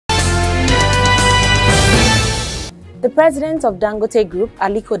The president of Dangote Group,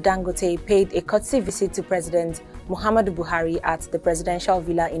 Aliko Dangote, paid a courtesy visit to President Muhammadu Buhari at the presidential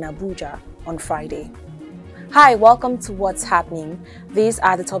villa in Abuja on Friday. Hi, welcome to What's Happening. These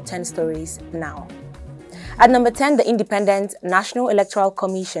are the top 10 stories now. At number 10, the Independent National Electoral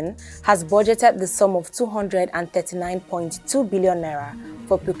Commission has budgeted the sum of 239.2 billion naira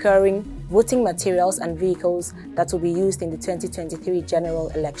for procuring voting materials and vehicles that will be used in the 2023 general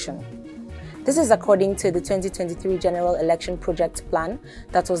election. This is according to the 2023 General Election Project Plan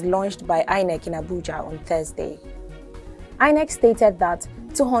that was launched by INEC in Abuja on Thursday. INEC stated that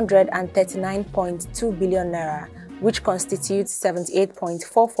 239.2 billion naira, which constitutes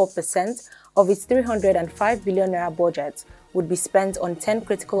 78.44% of its 305 billion naira budget, would be spent on 10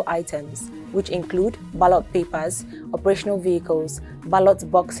 critical items, which include ballot papers, operational vehicles, ballot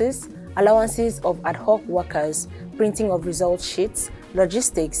boxes, allowances of ad hoc workers, printing of result sheets,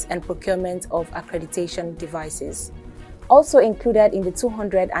 logistics, and procurement of accreditation devices. Also included in the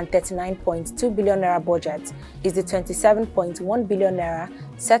 239.2 billion naira budget is the 27.1 billion naira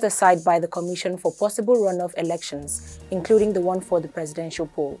set aside by the Commission for possible runoff elections, including the one for the presidential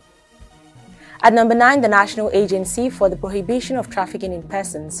poll. At number 9, the National Agency for the Prohibition of Trafficking in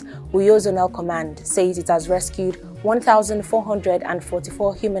Persons, Uyo Zonal Command, says it has rescued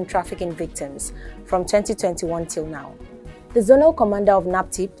 1,444 human trafficking victims from 2021 till now. The zonal commander of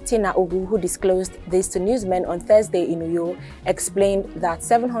NAPTIP, Tina Ogu, who disclosed this to newsmen on Thursday in Uyo, explained that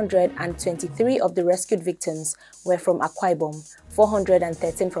 723 of the rescued victims were from Akwa Ibom,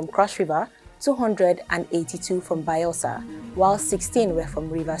 413 from Cross River, 282 from Bayelsa, while 16 were from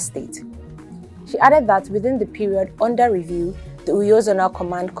Rivers State. She added that within the period under review, the Uyo Zonal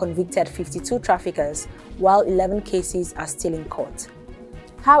Command convicted 52 traffickers, while 11 cases are still in court.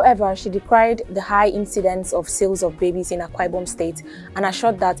 However, she decried the high incidence of sales of babies in Akwa Ibom State and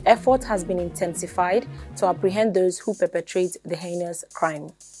assured that effort has been intensified to apprehend those who perpetrate the heinous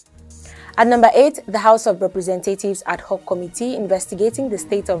crime. At number 8, the House of Representatives Ad Hoc Committee investigating the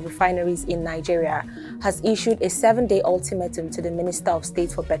state of refineries in Nigeria has issued a 7-day ultimatum to the Minister of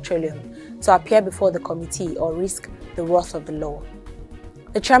State for Petroleum to appear before the committee or risk the wrath of the law.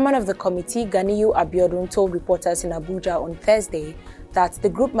 The chairman of the committee, Ganiyu Abiodun, told reporters in Abuja on Thursday that the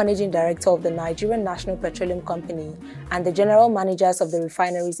group managing director of the Nigerian National Petroleum Company and the general managers of the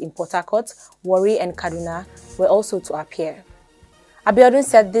refineries in Port Harcourt, Warri and Kaduna were also to appear. Abiodun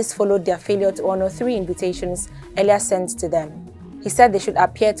said this followed their failure to honor 3 invitations earlier sent to them. He said they should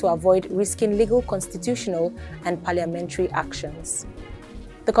appear to avoid risking legal, constitutional and parliamentary actions.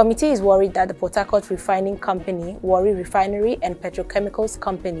 The committee is worried that the Port Harcourt Refining Company, Warri Refinery and Petrochemicals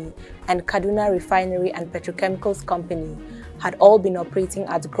Company, and Kaduna Refinery and Petrochemicals Company had all been operating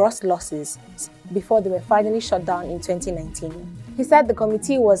at gross losses before they were finally shut down in 2019. He said the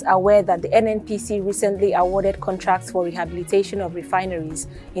committee was aware that the NNPC recently awarded contracts for rehabilitation of refineries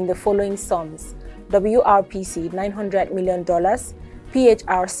in the following sums: WRPC $900 million,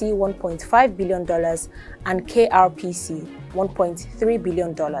 PHRC $1.5 billion, and KRPC $1.3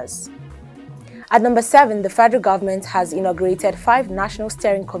 billion. At number 7, the federal government has inaugurated 5 national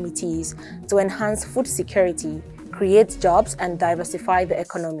steering committees to enhance food security, create jobs, and diversify the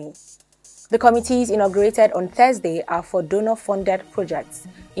economy. The committees inaugurated on Thursday are for donor-funded projects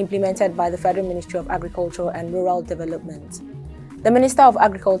implemented by the Federal Ministry of Agriculture and Rural Development. The Minister of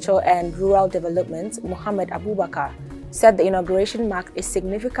Agriculture and Rural Development, Muhammadu, said the inauguration marked a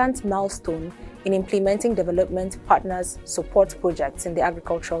significant milestone in implementing development partners' support projects in the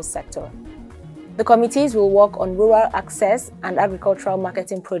agricultural sector. The committees will work on rural access and agricultural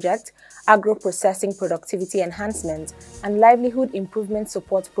marketing project, agro-processing productivity enhancement, and livelihood improvement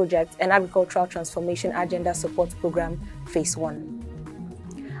support project and agricultural transformation agenda support program Phase 1.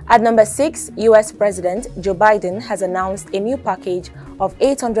 At number 6, US President Joe Biden has announced a new package of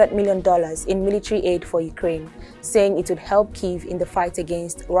 $800 million in military aid for Ukraine, saying it would help Kyiv in the fight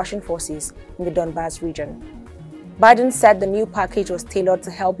against Russian forces in the Donbas region. Biden said the new package was tailored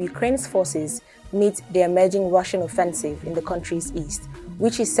to help Ukraine's forces meet the emerging Russian offensive in the country's east,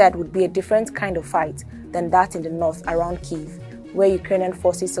 which he said would be a different kind of fight than that in the north around Kyiv, where Ukrainian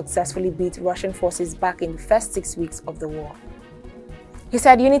forces successfully beat Russian forces back in the first 6 weeks of the war. He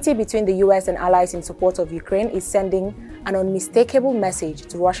said unity between the US and allies in support of Ukraine is sending an unmistakable message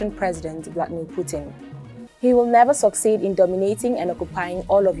to Russian President Vladimir Putin. He will never succeed in dominating and occupying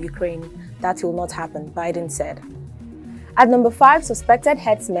all of Ukraine. That will not happen, Biden said. At number 5, suspected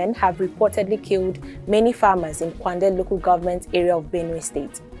herdsmen have reportedly killed many farmers in Kwande local government area of Benue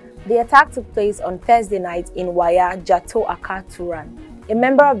State. The attack took place on Thursday night in Waya Jato Akaturan. A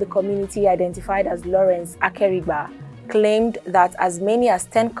member of the community identified as Lawrence Akerigba claimed that as many as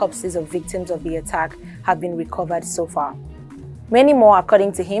 10 corpses of victims of the attack have been recovered so far. Many more,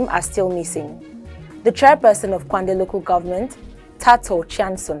 according to him, are still missing. The chairperson of Kwande local government, Tato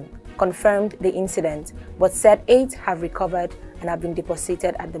Chanson, confirmed the incident but said 8 have recovered and have been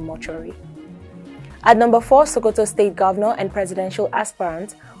deposited at the mortuary. At number 4, Sokoto State Governor and presidential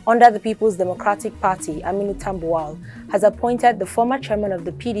aspirant under the People's Democratic Party, Aminu Tambuwal, has appointed the former chairman of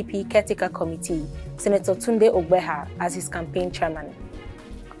the PDP Caretaker Committee, Senator Tunde Ogbeha, as his campaign chairman.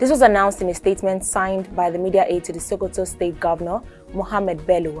 This was announced in a statement signed by the media aide to the Sokoto State Governor, Muhammadu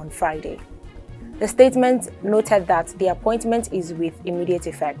Bello, on Friday. The statement noted that the appointment is with immediate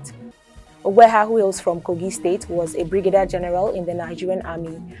effect. Ogbeha, who hails from Kogi State, was a brigadier general in the Nigerian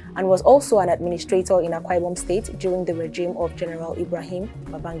Army and was also an administrator in Akwa Ibom State during the regime of General Ibrahim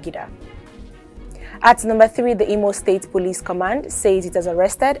Babangida. At number 3, the Imo State Police Command says it has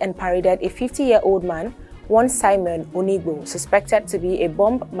arrested and paraded a 50-year-old man, one Simon Onigbo, suspected to be a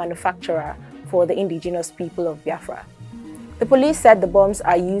bomb manufacturer for the indigenous people of Biafra. The police said the bombs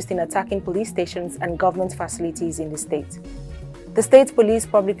are used in attacking police stations and government facilities in the state. The State Police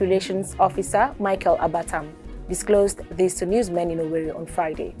Public Relations Officer, Michael Abatam, disclosed this to newsmen in Owerri on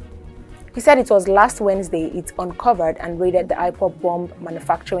Friday. He said it was last Wednesday it uncovered and raided the IPOB bomb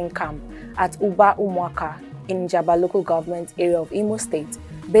manufacturing camp at Uba Umuaka in Njaba local government area of Imo State,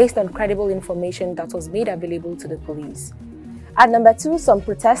 based on credible information that was made available to the police. At number 2, some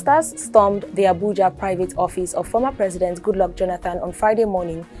protesters stormed the Abuja private office of former President Goodluck Jonathan on Friday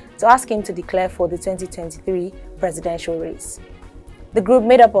morning to ask him to declare for the 2023 presidential race. The group,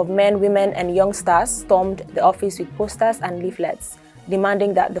 made up of men, women, and youngsters, stormed the office with posters and leaflets,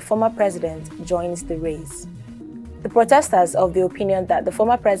 demanding that the former president joins the race. The protesters are of the opinion that the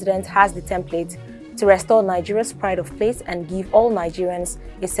former president has the template to restore Nigeria's pride of place and give all Nigerians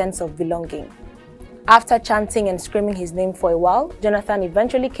a sense of belonging. After chanting and screaming his name for a while, Jonathan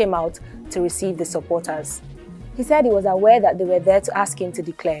eventually came out to receive the supporters. He said he was aware that they were there to ask him to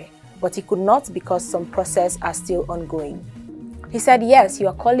declare, but he could not because some process are still ongoing. He said, "Yes, you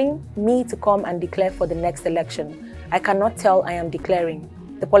are calling me to come and declare for the next election. I cannot tell I am declaring.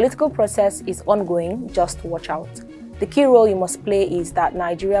 The political process is ongoing, just watch out. The key role you must play is that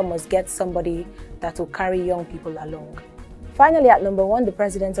Nigeria must get somebody that will carry young people along." Finally, at number 1, the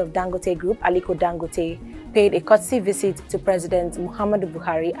president of Dangote Group, Aliko Dangote, paid a courtesy visit to President Muhammadu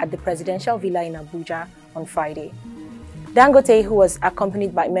Buhari at the presidential villa in Abuja on Friday. Dangote, who was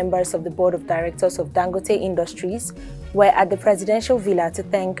accompanied by members of the board of directors of Dangote Industries, were at the presidential villa to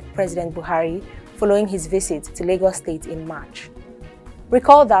thank President Buhari following his visit to Lagos State in March.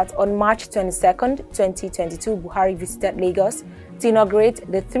 Recall that on March 22, 2022, Buhari visited Lagos to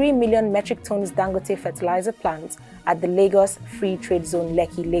inaugurate the 3 million metric tons Dangote fertilizer plant at the Lagos Free Trade Zone,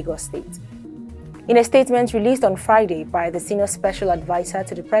 Lekki, Lagos State. In a statement released on Friday by the Senior Special Advisor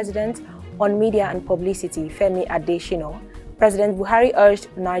to the President on Media and Publicity, Femi Adesina, President Buhari urged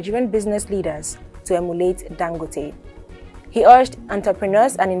Nigerian business leaders to emulate Dangote. He urged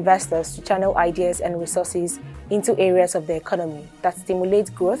entrepreneurs and investors to channel ideas and resources into areas of the economy that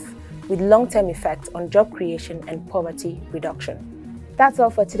stimulate growth with long-term effects on job creation and poverty reduction. That's all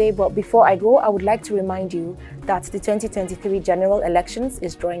for today, but before I go, I would like to remind you that the 2023 general elections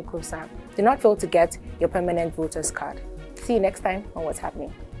is drawing closer. Do not fail to get your permanent voter's card. See you next time on What's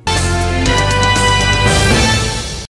Happening.